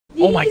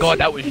Oh my god,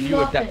 that was you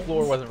if that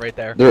floor wasn't right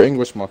there. They're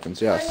English muffins,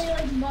 yes.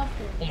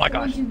 Oh my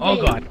gosh. Oh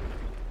god.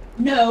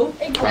 No.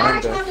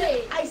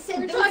 Kinda. I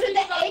said those are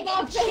the egg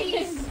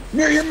muffins.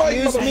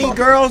 Excuse me,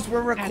 girls.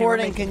 We're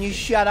recording. Can you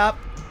shut up?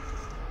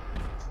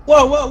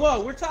 Whoa, whoa,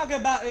 whoa! We're talking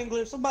about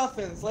English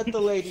muffins. Let the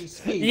ladies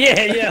speak.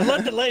 Yeah,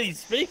 let the ladies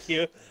speak,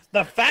 you.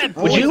 The fat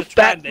boys Would you are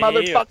trying fat to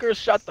motherfuckers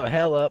shut the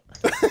hell up?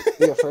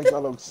 Yeah, Frank's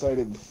all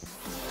excited.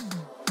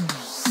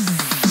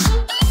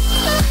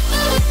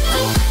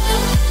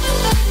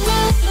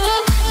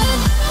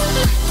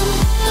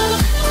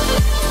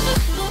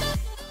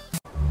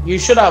 You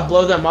should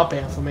blow them up,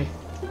 Anthony.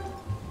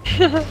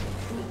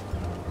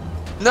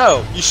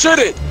 No, you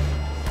shouldn't.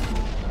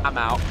 I'm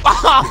out.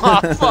 Oh,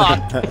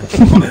 fuck.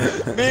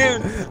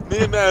 me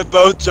and man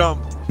both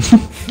jumped.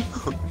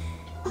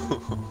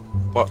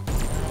 What?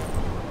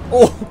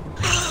 Oh!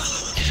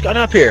 Just got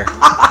up here.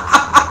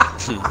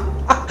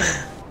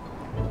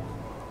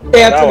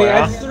 Anthony,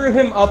 I threw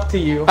him up to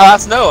you. Oh,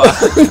 that's Noah.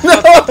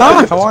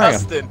 Hi, how are you?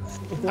 Justin.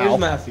 Where's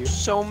Matthew?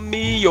 Show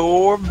me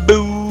your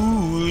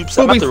boobs.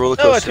 I'm about the roller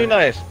Noah, coaster. too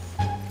nice.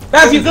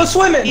 Matthew, go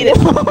swimming!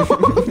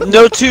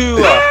 No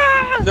two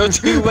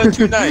went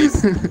too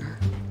nice.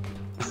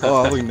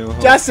 Oh, we know.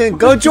 Justin,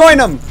 go join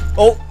them.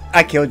 Oh,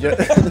 I killed you.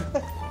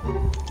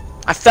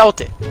 I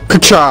felt it.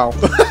 Ka-chow.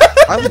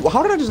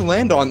 How did I just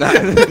land on that?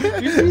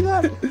 Did you see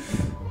that?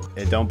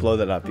 Hey, don't blow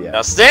that up yet.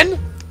 Justin?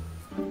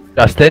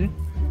 Justin?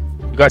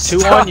 You got two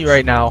on you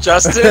right now.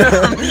 Justin?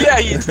 Yeah,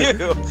 you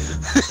do.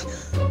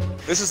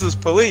 This is the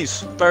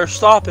police. Better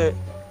stop it.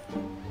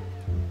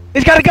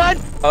 He's got a gun!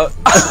 Oh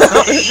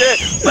shit!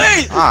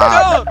 Wait!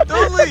 Ah. No!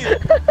 Don't leave!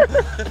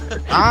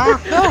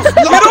 Ah! No!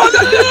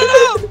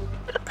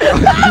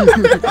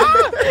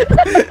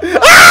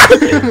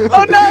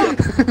 Oh no!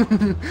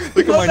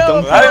 Look at my no.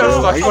 dumb I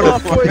face.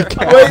 was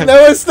fucking Wait,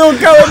 Noah's still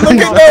going. Look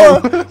at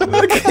Noah.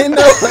 Look at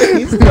Noah.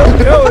 He's still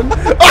going.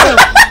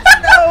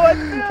 No,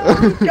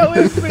 go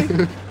with me!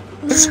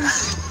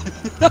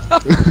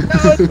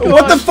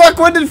 What the fuck?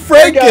 When did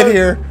Frank get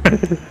here?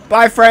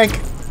 Bye, Frank.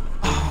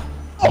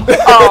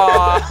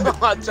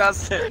 Oh,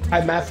 Justin.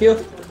 Hi, Matthew.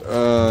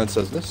 It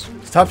says this.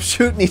 Stop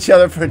shooting each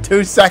other for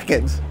 2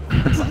 seconds.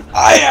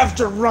 I have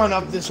to run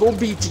up this whole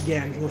beach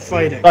again. We're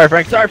fighting. Sorry,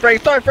 Frank. Sorry,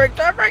 Frank. Sorry, Frank.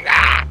 Sorry, Frank.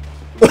 Ah!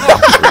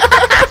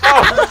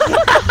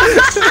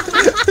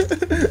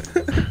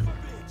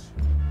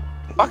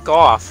 Fuck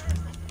off.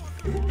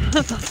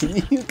 Can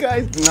you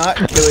guys not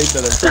kill each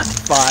other for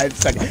 5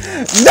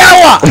 seconds?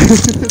 Noah!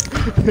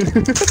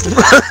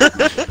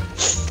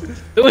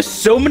 There was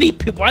so many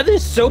people. Why are there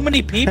so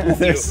many people here?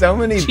 There's so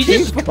many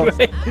Jesus people.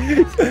 Christ.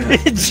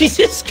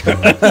 Jesus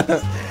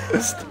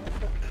Christ.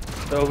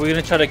 So we're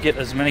gonna try to get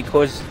as many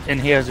coins in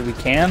here as we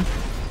can.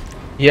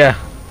 Yeah,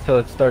 till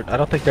it start. I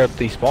don't think they'll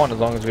despawn as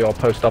long as we all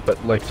post up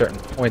at like certain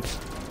points.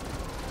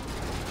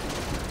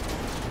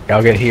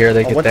 I'll get here,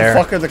 they get What there. the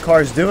fuck are the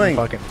cars doing?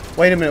 Fucking.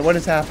 Wait a minute, what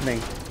is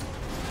happening?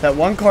 That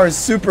one car is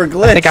super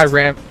glitched.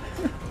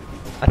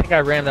 I think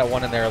I rammed that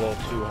one in there a little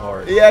too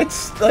hard. Yeah,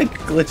 it's like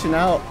glitching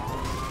out.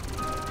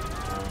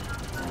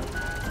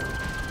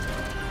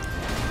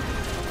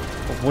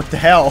 What the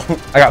hell?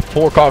 I got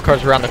 4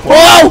 cars around the corner.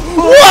 Whoa!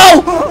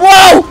 Whoa!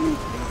 Whoa!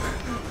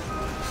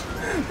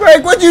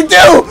 Frank, what'd you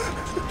do?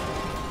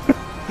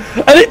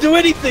 I didn't do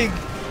anything.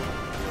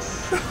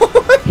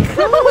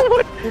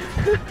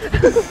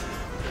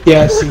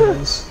 Yes, he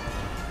is.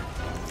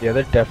 Yeah,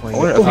 they're definitely.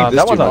 I think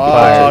that one's on Oh,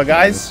 fire.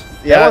 guys.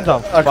 That Yeah, one's on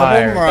a couple of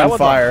fire. them are That on one's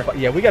fire.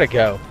 Yeah, we gotta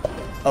go.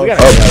 Oh, We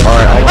gotta Oh, go.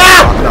 alright.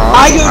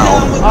 I go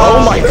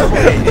down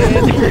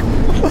with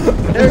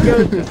There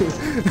goes.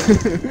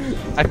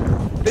 I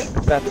think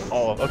that's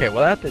all. Okay,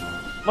 well that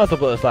must have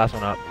blown this last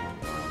one up.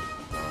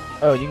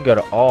 Oh, you can go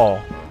to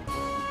all.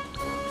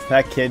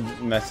 That kid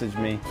messaged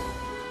me.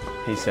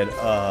 He said,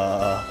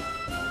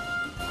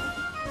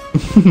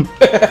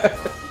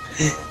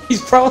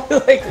 He's probably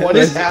like, what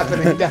is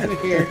happening down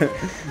here?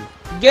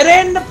 Get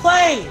in the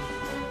plane!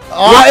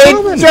 Oh,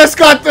 it just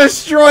got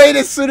destroyed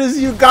as soon as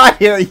you got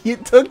here.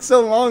 It took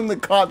so long, the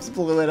cops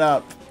blew it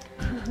up.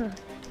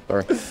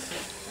 Sorry.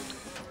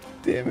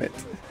 Damn it.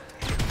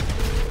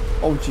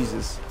 Oh,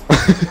 Jesus.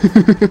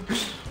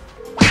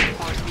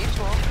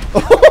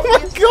 Oh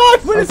my god,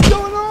 what is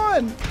going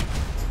on?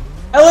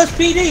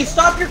 LSPD,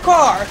 stop your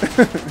car!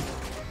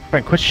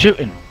 Frank, quit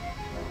shooting.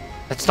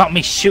 That's not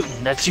me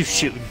shooting. That's you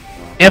shooting.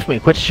 Infamy,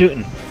 quit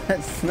shooting.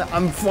 That's not,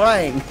 I'm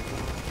flying.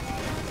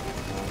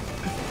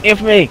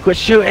 Infamy, quit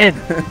shooting.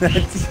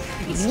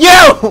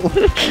 You!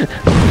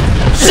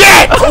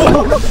 Shit!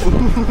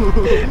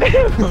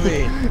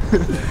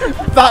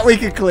 Thought we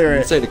could clear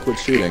I'd it. say to quit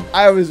shooting.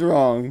 I was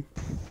wrong.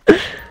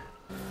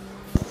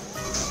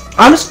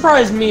 I'm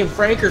surprised me and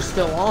Frank are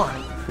still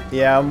on.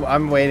 Yeah,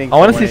 I'm waiting. I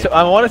want to see.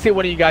 I want to see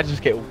one of you guys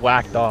just get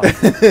whacked off.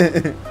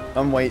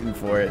 I'm waiting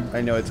for it.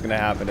 I know it's gonna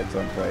happen at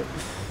some point.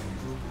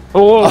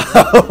 Oh,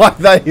 I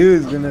thought he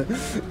was gonna.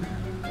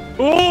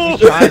 oh!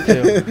 Trying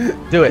to.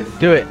 Do it.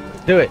 Do it.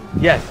 Do it.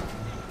 Yes.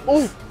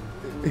 Oh.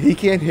 He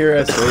can't hear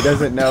us, so he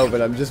doesn't know.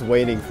 But I'm just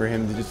waiting for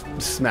him to just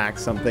smack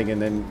something,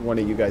 and then one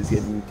of you guys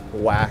getting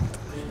whacked.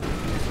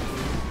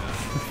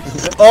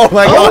 Oh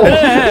my god!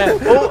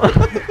 Oh.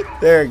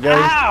 There it goes.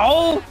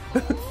 Ow!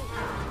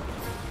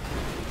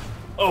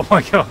 Oh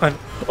my god.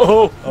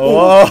 Oh.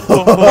 Oh!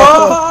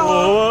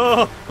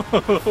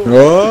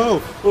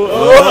 Whoa!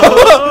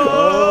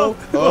 Oh!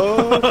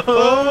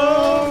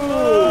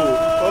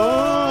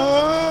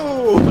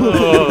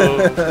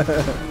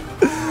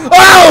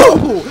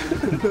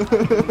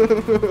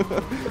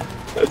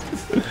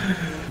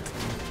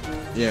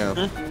 Yeah.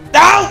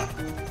 No!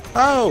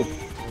 Oh!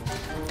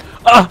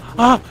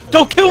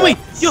 Don't kill me!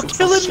 You're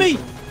killing me!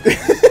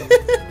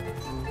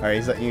 Alright,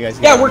 he's letting you guys.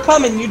 Yeah, we're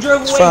coming. You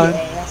drove away, fine. you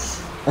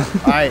ass.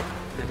 Alright,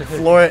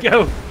 floor it.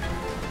 Go!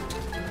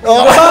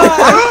 Oh.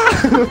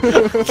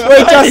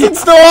 Wait, Justin's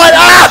still on!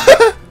 Ah!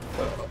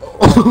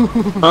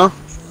 Huh?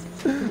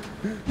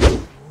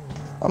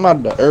 I'm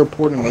at the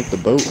airport and like the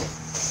boat.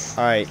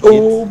 Alright.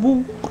 Oh,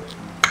 boo.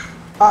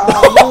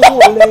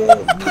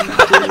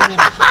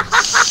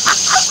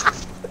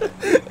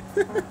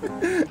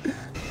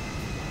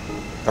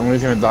 I'm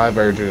just gonna die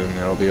very soon and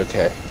it'll be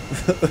okay.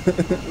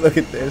 Look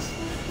at this.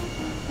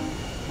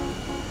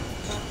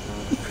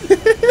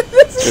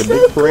 It's a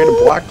big parade of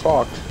black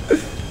cock.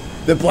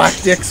 The Black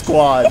Dick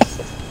Squad.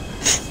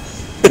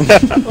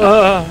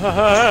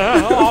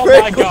 Oh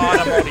my god,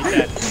 I'm already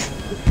dead.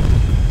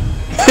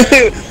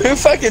 Who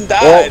fucking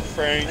died,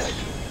 Frank?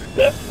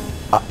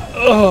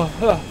 Oh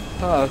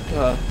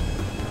god.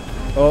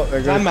 Oh, there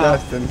goes I'm out.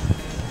 Justin.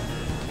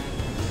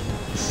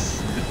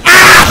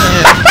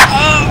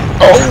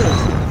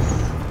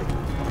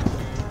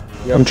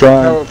 Yeah, I'm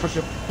trying. No, put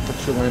your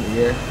land in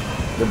the air.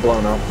 You're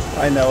blown up.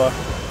 Hi, Noah.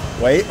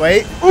 Wait.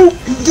 Oh,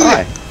 he did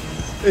Hi. it!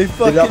 He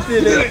fucking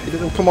did it. He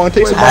did it. Come on,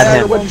 take some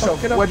Add him. Wedge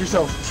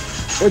yourself.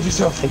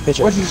 Take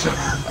picture.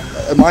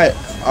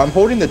 I'm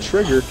holding the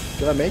trigger.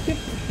 Did I make it?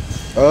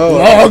 Oh.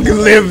 Long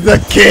live the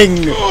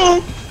king!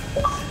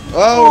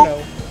 Oh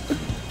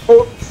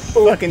no.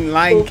 Fucking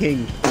Lion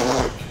King.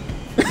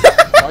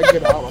 If I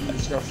get out, I'm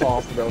just gonna fall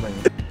off the building.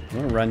 I'm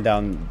gonna run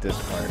down this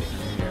part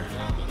here.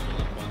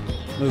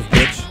 Move,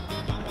 bitch.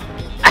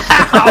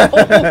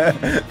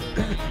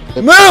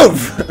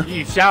 Move!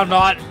 You shall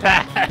not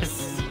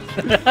pass.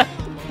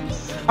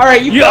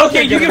 Alright, you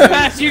Okay, you can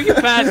pass, you can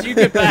pass, you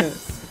can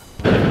pass.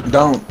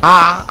 Don't.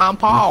 I'm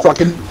Paul.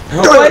 Fucking.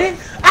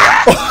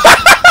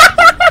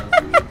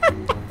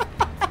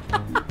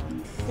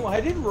 Why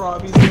did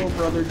Robbie's little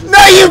brother just...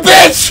 No, you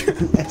bitch!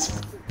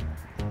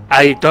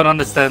 I don't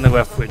understand the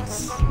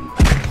reference.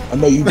 I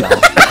know you don't.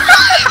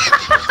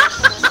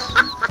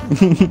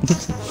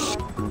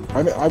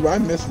 I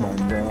miss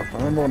mine, bro. I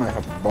remember when I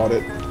bought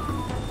it.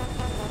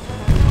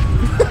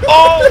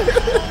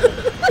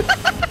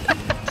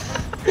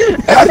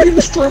 How did you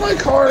destroy my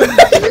car?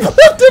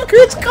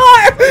 Dude's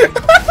car!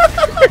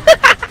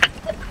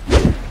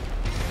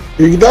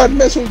 You not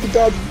messing with the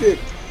dodge dick.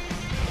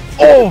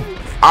 Oh!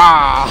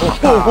 Ah!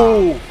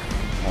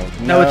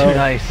 No, too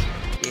nice.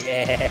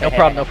 Yeah. No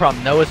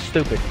problem. Noah's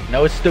stupid.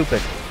 Noah's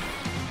stupid.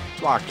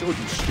 I killed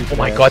you, stupid. Oh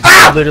my ass. god,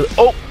 this is literally.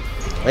 Oh!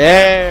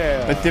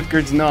 Yeah! But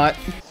Dipgard's not.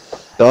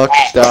 Duck,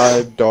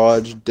 dive,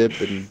 dodge,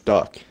 dip, and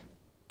duck.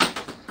 I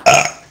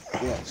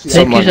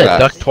think you said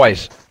duck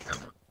twice.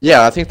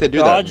 Yeah, I think they do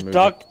that. Dodge, in the movie.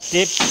 duck,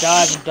 dip,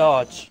 dive, and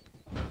dodge.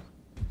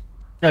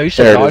 No, you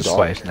said There it dodge is,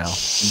 twice now.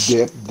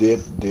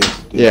 Dip.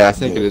 Yeah, I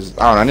think it is. I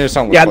don't know. I need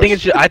something. Yeah,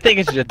 I think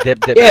it's just dip.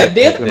 Yeah,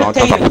 dip, I'll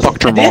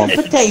fuck your mom.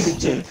 potato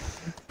chip.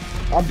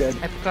 I'm dead.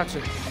 Apricots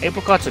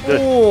are good.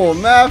 Oh,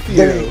 Matthew.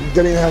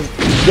 Didn't have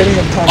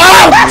time.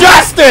 Oh,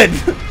 Justin!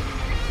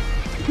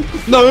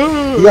 No!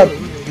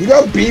 You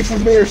got beef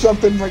with me or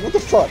something? Like, what the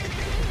fuck?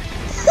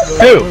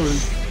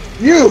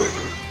 Who? You!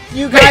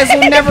 You guys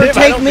will never Dip,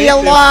 I take don't me mean to.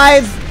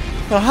 alive!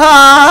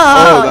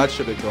 Ha! Oh, that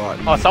should have gone.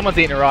 Oh, someone's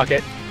eating a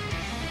rocket.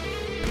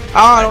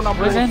 I don't know.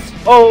 Where's Ant?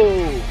 Oh!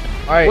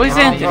 Alright. Where's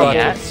Anthony got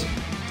at?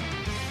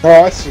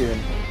 Oh, I see him.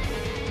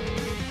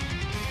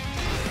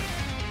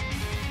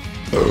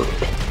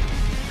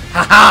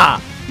 Haha!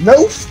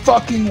 No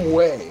fucking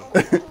way.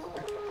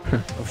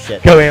 Oh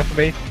shit. Go in for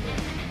me.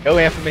 Go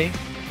in for me.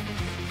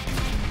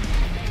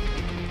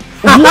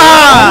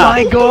 Ha!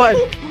 Oh my god!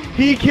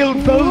 He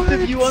killed both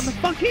of you on the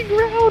fucking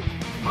ground!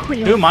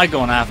 Who am I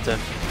going after?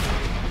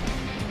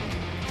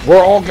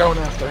 We're all going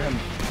after him.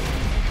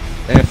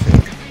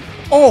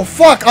 Oh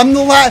fuck, I'm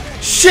the last.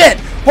 Shit!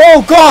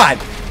 Oh god!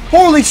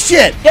 Holy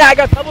shit! Yeah, I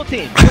got double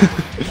teamed!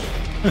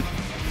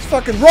 These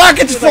fucking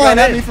rockets Dude, I got flying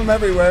at hit. me from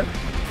everywhere.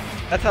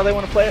 That's how they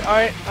want to play it?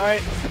 Alright.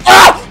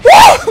 Ah!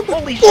 Woo!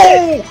 Holy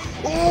shit!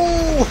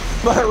 Oh!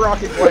 My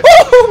rocket went.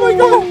 Oh my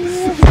god!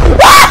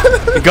 Ah!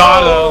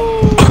 Got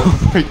him.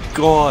 Oh my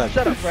god.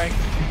 Shut up, Frank.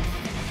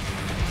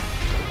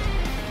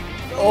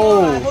 I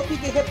hope you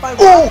get hit by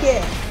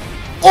rocket.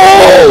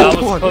 That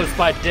was close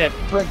by dip.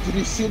 Frank, did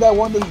you see that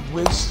one that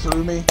whizzed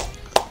through me?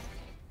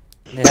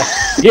 Yeah.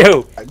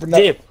 Yo, Did that-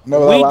 dip. No,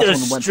 that We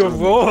last one went through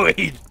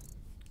me.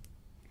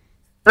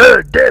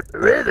 destroyed. Dip,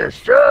 we're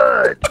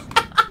destroyed!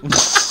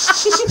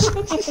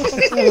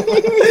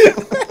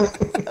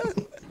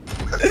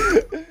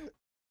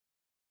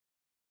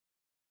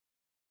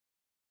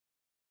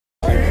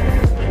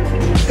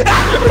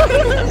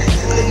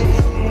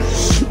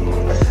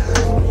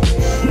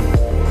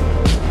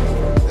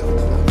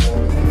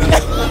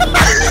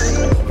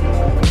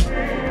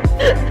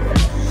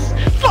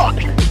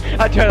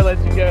 trying to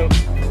let you go.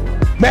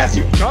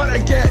 Matthew, not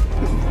again.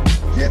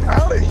 Get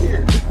out of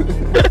here.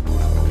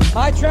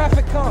 High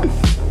traffic come.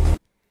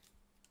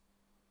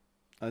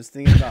 I was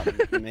thinking about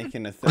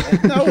making a thing.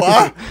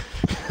 Noah!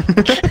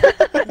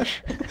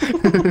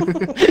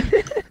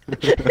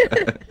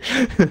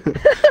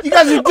 You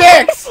guys are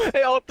dicks!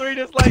 They all three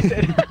disliked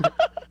it.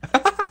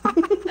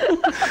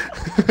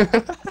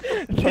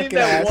 Team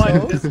that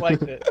won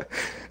disliked it.